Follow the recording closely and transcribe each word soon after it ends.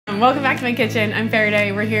welcome back to my kitchen. I'm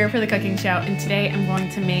Farideh. We're here for the cooking show, and today I'm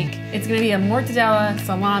going to make, it's gonna be a mortadella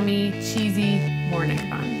salami cheesy morning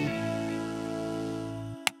bun.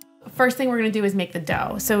 First thing we're gonna do is make the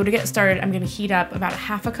dough. So to get started, I'm gonna heat up about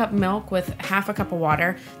half a cup milk with half a cup of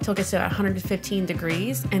water till it gets to 115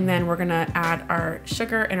 degrees, and then we're gonna add our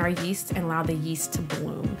sugar and our yeast and allow the yeast to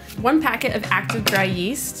bloom. 1 packet of active dry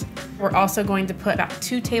yeast. We're also going to put about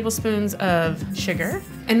 2 tablespoons of sugar.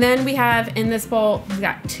 And then we have in this bowl, we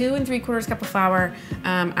got 2 3/4 cup of flour.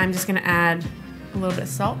 I'm just gonna add a little bit of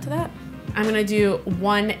salt to that. I'm gonna do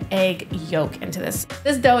 1 egg yolk into this.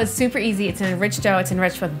 This dough is super easy. It's an enriched dough. It's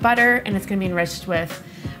enriched with butter, and it's gonna be enriched with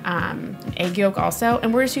egg yolk also.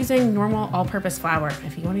 And we're just using normal all-purpose flour.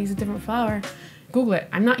 If you wanna use a different flour, Google it.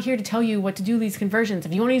 I'm not here to tell you what to do these conversions.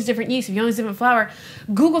 If you wanna use different yeast, if you wanna use different flour,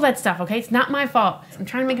 Google that stuff, okay? It's not my fault. I'm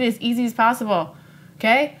trying to make it as easy as possible,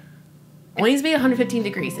 okay? It only needs to be 115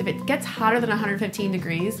 degrees. If it gets hotter than 115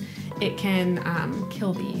 degrees, it can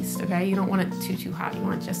kill the yeast, okay? You don't want it too hot. You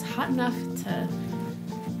want it just hot enough to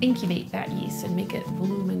incubate that yeast and make it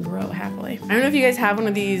bloom and grow happily. I don't know if you guys have one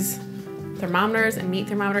of these thermometers, a meat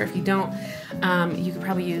thermometer. If you don't, you could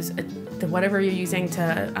probably use whatever you're using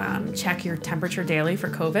to check your temperature daily for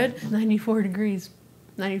COVID. 94 degrees,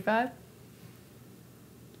 95,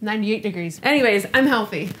 98 degrees. Anyways, I'm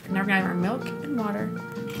healthy. Now we're gonna have our milk and water.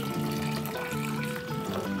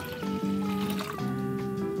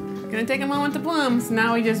 Gonna take a moment to bloom, so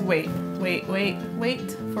now we just wait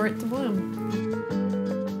for it to bloom.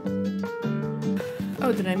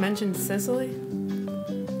 Oh, did I mention Sicily?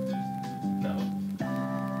 No.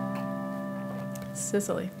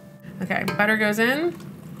 Sicily. Okay, butter goes in,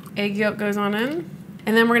 egg yolk goes on in,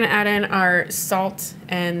 and then we're gonna add in our salt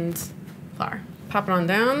and flour. Pop it on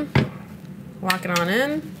down, lock it on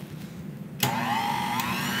in, and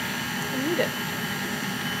eat it.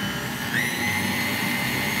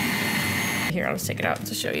 Here, I'll just take it out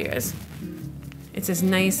to show you guys. It's this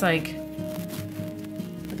nice, like,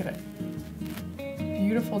 look at it.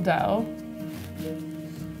 Beautiful dough.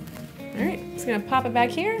 All right, just gonna pop it back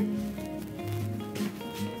here.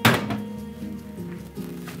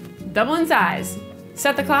 Double in size.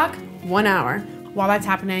 Set the clock, 1 hour. While that's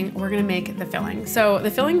happening, we're gonna make the filling. So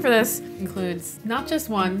the filling for this includes not just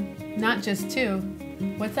 1, not just 2.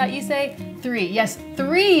 What's that you say? 3. Yes,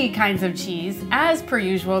 3 kinds of cheese, as per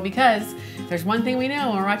usual, because there's one thing we know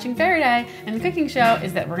when we're watching Farideh and the cooking show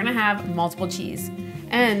is that we're gonna have multiple cheese.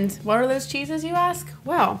 And what are those cheeses, you ask?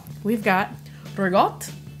 Well, we've got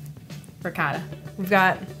ricotta. We've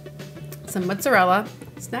got some mozzarella,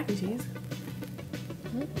 snacky cheese.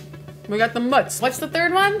 We got the mutz. What's the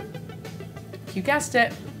third one? You guessed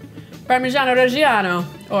it. Parmigiano Reggiano,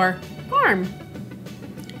 or parm.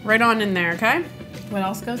 Right on in there, okay? What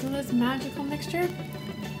else goes in this magical mixture?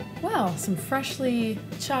 Well, some freshly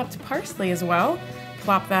chopped parsley as well.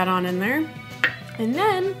 Plop that on in there. And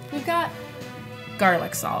then we've got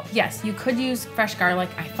garlic salt. Yes, you could use fresh garlic.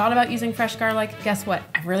 I thought about using fresh garlic. Guess what?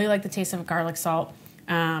 I really like the taste of garlic salt.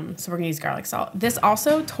 So we're gonna use garlic salt. This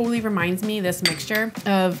also totally reminds me, this mixture,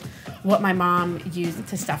 of what my mom used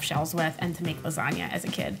to stuff shells with and to make lasagna as a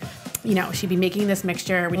kid. You know, she'd be making this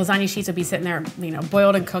mixture. Lasagna sheets would be sitting there, you know,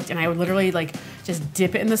 boiled and cooked, and I would literally like just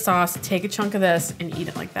dip it in the sauce, take a chunk of this, and eat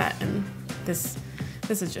it like that. And this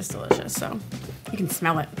is just delicious. So you can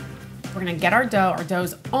smell it. We're gonna get our dough. Our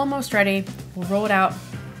dough's almost ready. We'll roll it out,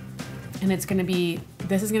 and this is gonna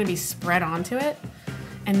be spread onto it,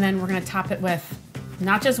 and then we're gonna top it with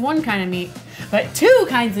not just 1 kind of meat, but 2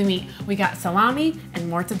 kinds of meat. We got salami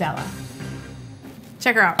and mortadella.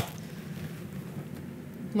 Check her out.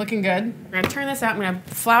 Looking good. We're gonna turn this out. I'm gonna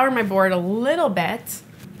flour my board a little bit.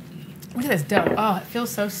 Look at this dough. Oh, it feels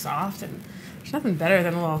so soft, and there's nothing better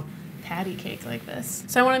than a little patty cake like this.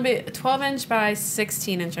 So I want to be 12-inch by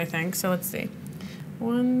 16-inch, I think. So let's see.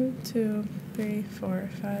 1, 2, 3, 4,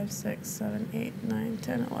 5, 6, 7, 8, 9,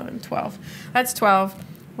 10, 11, 12. That's 12.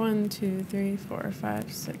 1, 2, 3, 4,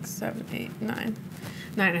 5, 6, 7, 8, 9.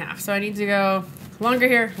 9.5. So I need to go longer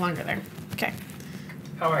here, longer there. Okay.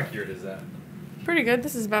 How accurate is that? Pretty good.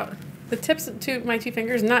 This is about the tips of my 2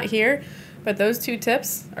 fingers, not here, but those 2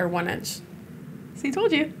 tips are 1 inch. See,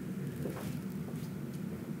 told you.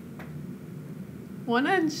 1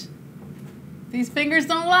 inch. These fingers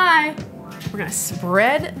don't lie. We're gonna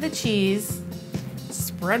spread the cheese,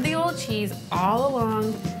 spread the old cheese all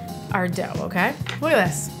along our dough, okay? Look at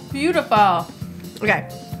this, beautiful. Okay,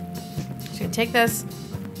 just gonna take this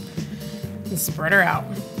and spread her out.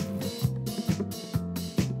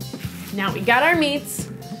 Now we got our meats.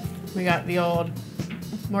 We got the old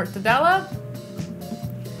mortadella,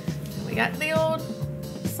 and we got the old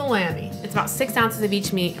salami. It's about 6 ounces of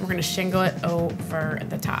each meat, and we're gonna shingle it over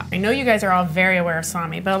the top. I know you guys are all very aware of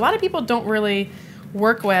salami, but a lot of people don't really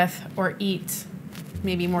work with or eat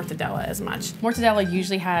maybe mortadella as much. Mortadella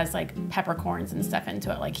usually has like peppercorns and stuff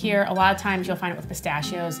into it. Like here, a lot of times you'll find it with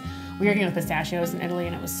pistachios. We were eating with pistachios in Italy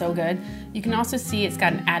and it was so good. You can also see it's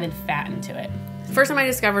got an added fat into it. First time I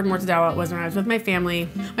discovered mortadella was when I was with my family.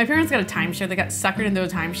 My parents got a timeshare. They got suckered into a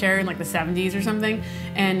timeshare in like the 70s or something.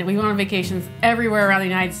 And we went on vacations everywhere around the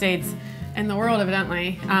United States and the world,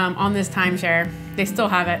 evidently, on this timeshare. They still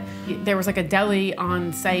have it. There was like a deli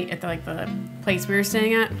on site at the place we were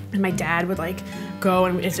staying at, and my dad would like go,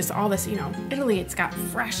 and it's just all this, you know, Italy, it's got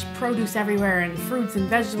fresh produce everywhere and fruits and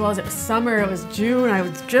vegetables. It was summer, it was June, I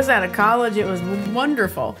was just out of college, it was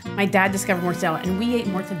wonderful. My dad discovered mortadella, and we ate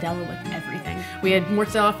mortadella with everything. We had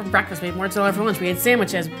mortadella for breakfast, we had mortadella for lunch, we had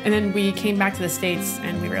sandwiches, and then we came back to the States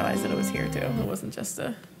and we realized that it was here too. It wasn't just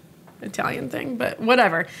a Italian thing, but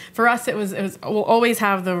whatever. For us, it was we'll always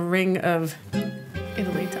have the ring of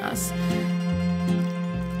Italy to us.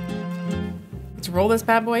 Let's roll this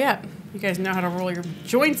bad boy up. You guys know how to roll your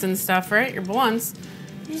joints and stuff, right? Your blunts.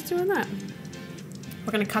 You're just doing that.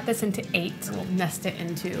 We're gonna cut this into 8 and we'll nest it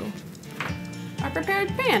into our prepared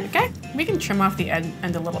pan, okay? We can trim off the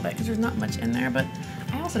end a little bit because there's not much in there, but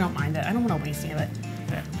I also don't mind it. I don't want to waste any of it.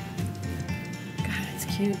 But, God, it's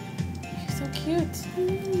cute. You're so cute.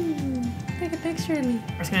 Take a picture of me.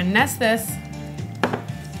 We're just gonna nest this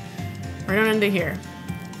right on into here.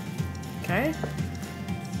 Okay?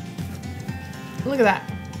 Look at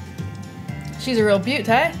that. She's a real beaut,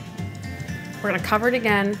 hey? We're gonna cover it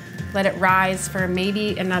again, let it rise for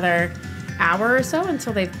maybe another hour or so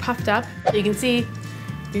until they've puffed up. You can see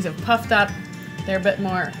these have puffed up. They're a bit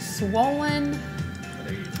more swollen.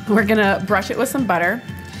 We're gonna brush it with some butter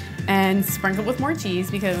and sprinkle with more cheese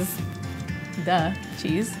because, duh,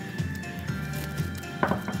 cheese.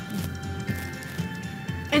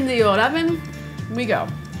 In the old oven we go.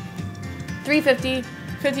 350,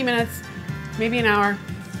 50 minutes, maybe an hour.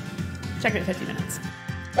 Check it at 50 minutes.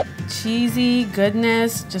 Cheesy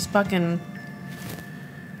goodness, just fucking,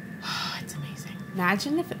 oh, it's amazing.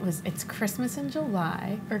 Imagine if it's Christmas in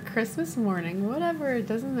July or Christmas morning, whatever, it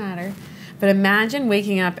doesn't matter. But imagine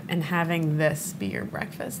waking up and having this be your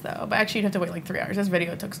breakfast though. But actually you'd have to wait like 3 hours. This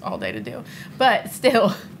video took all day to do. But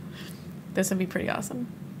still, this would be pretty awesome.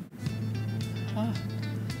 Oh.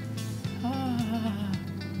 Oh.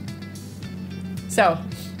 So,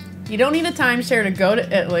 you don't need a timeshare to go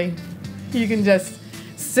to Italy. You can just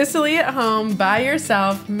Sicily at home by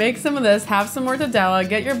yourself, make some of this, have some mortadella,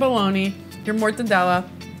 get your bologna, your mortadella.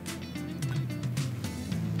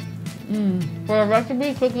 For a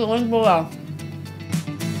recipe, click the link below.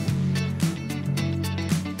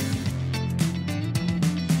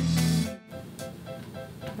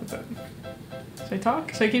 That's it. Should I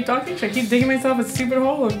talk? Should I keep talking? Should I keep digging myself a stupid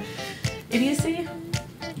hole of idiocy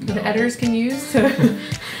that the editors can use to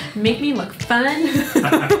make me look fun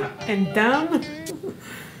and dumb?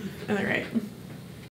 All right.